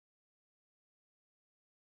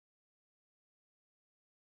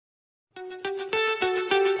So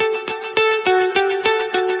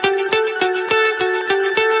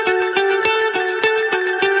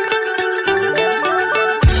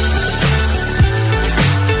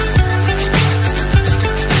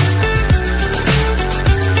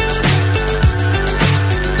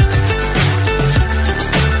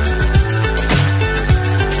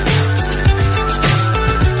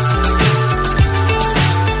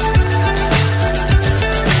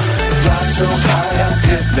high I'm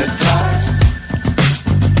hypnotized.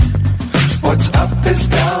 What's up is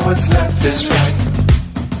down, what's left is right.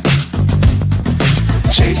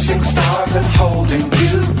 Chasing stars and holding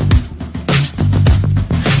you.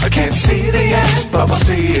 I can't see the end, but we'll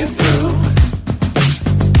see it through.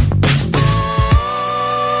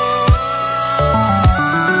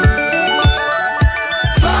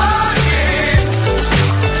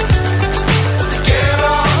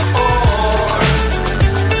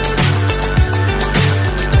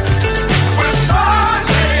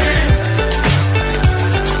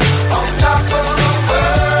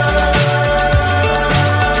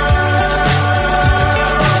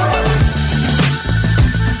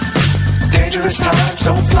 Times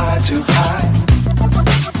don't fly too high.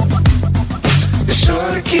 Be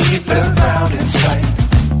sure to keep the ground in sight.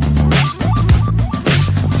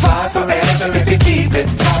 Fly forever if you keep it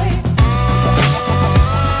tight.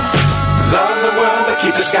 Love the world but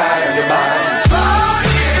keep the sky on your mind.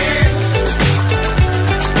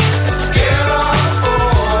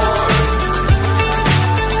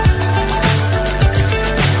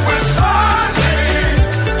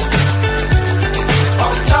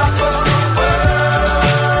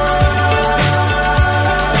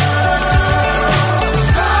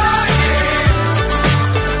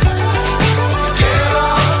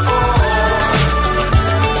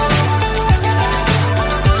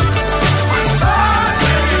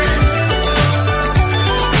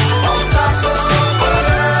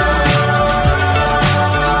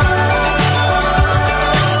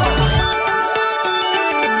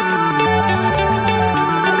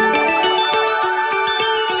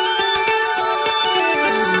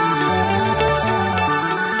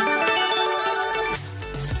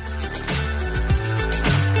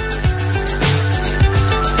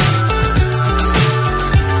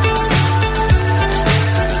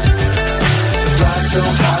 So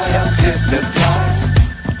high I'm hypnotized.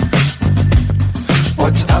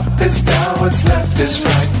 What's up is down, what's left is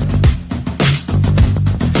right.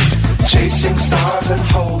 Chasing stars and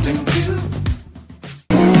holding you.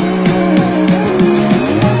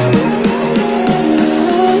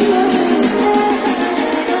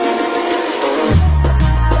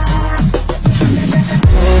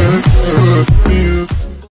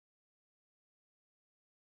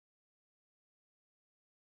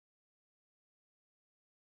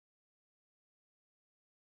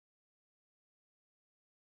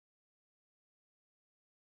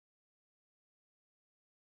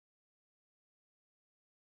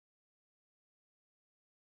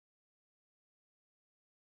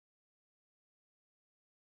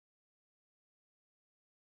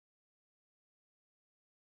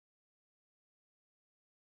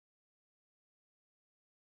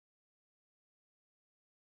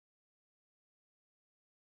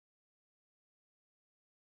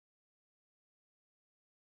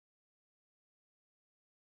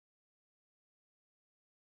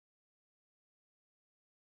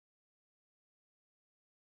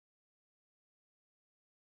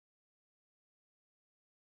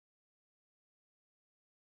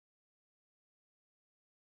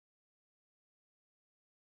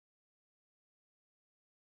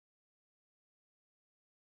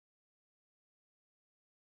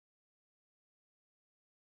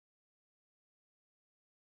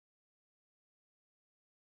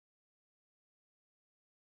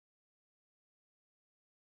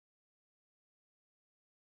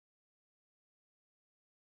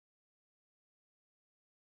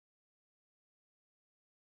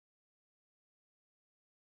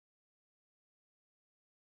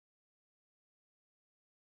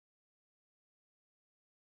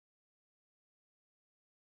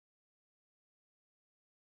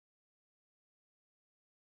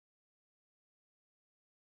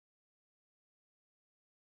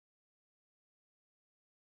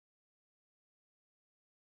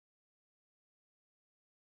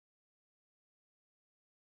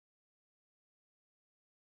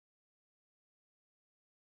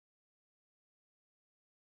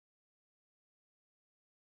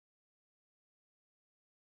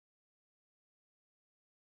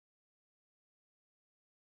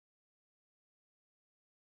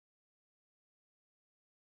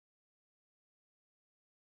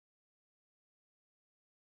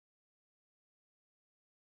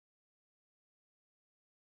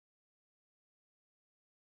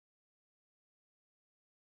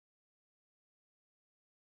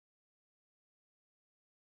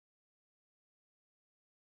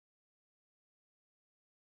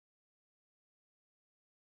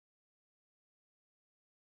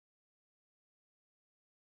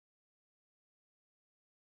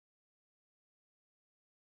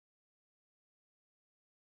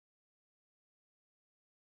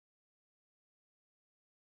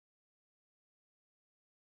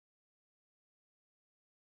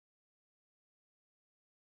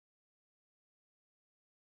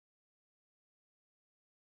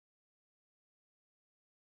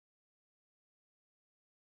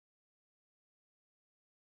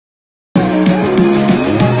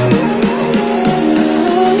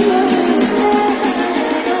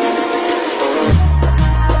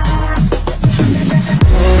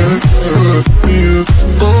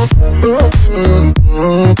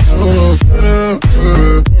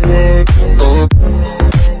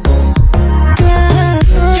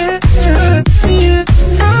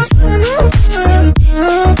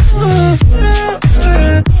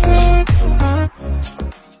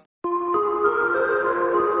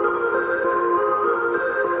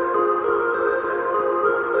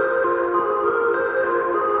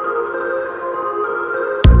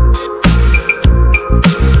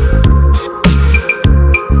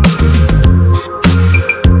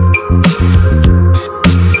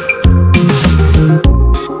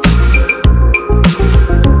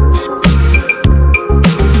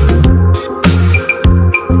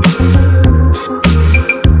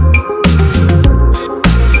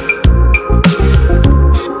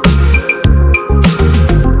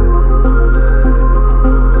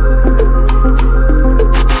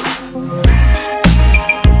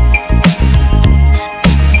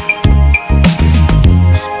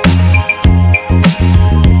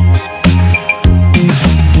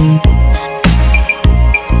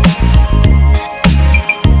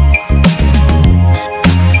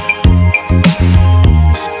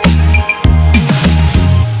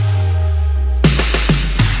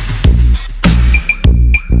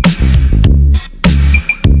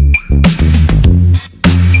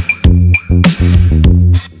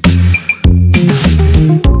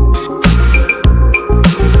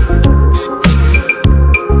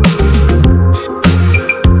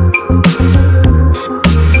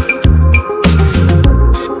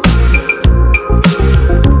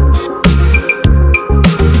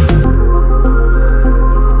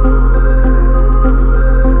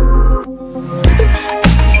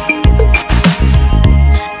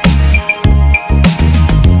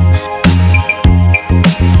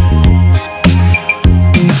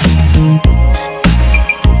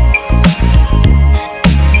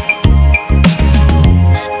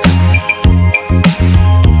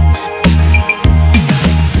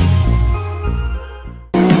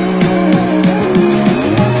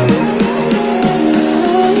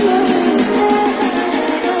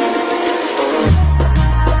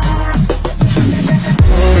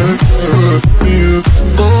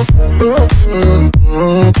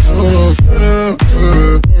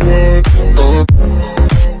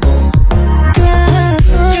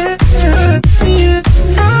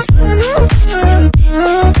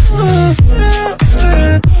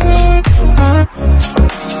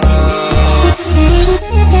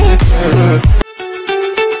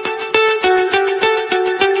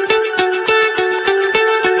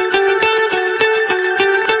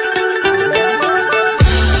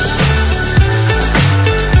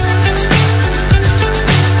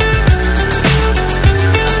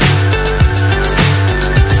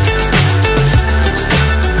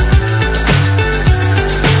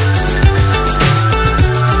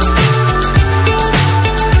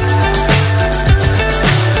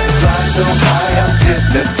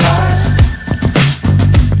 hypnotized.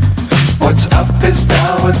 What's up is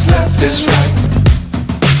down, what's left is right.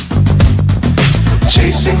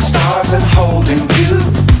 Chasing stars and holding you.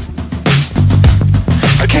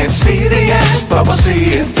 I can't see the end, but we'll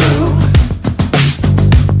see it through.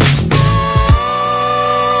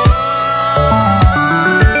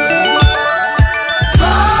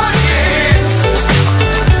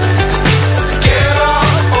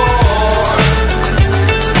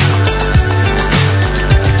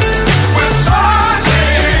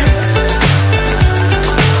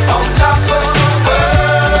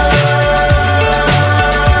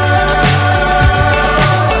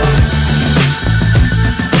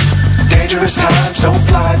 Times don't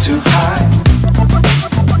fly too high.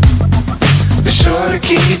 Be sure to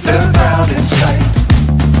keep the ground in sight.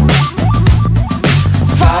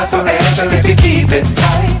 Fly forever if you keep it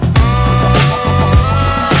tight.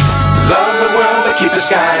 Love the world but keep the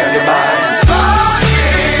sky on your mind.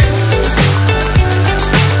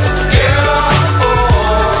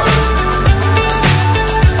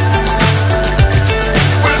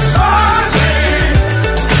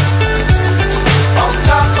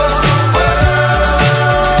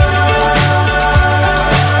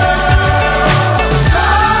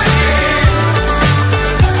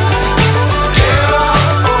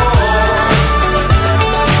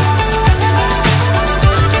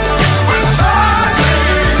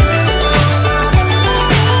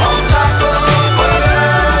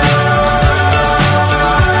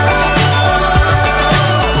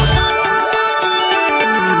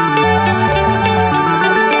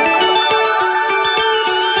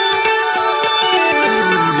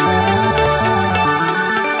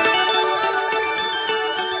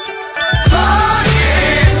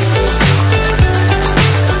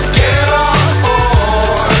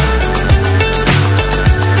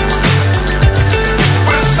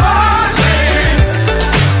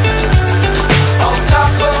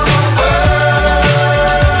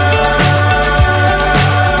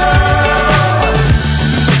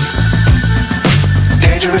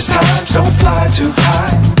 Times don't fly too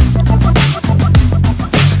high.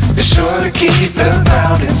 Be sure to keep the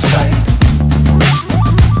ground in sight.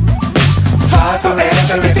 Fly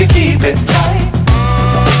forever if you keep it tight.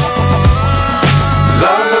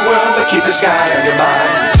 Love the world but keep the sky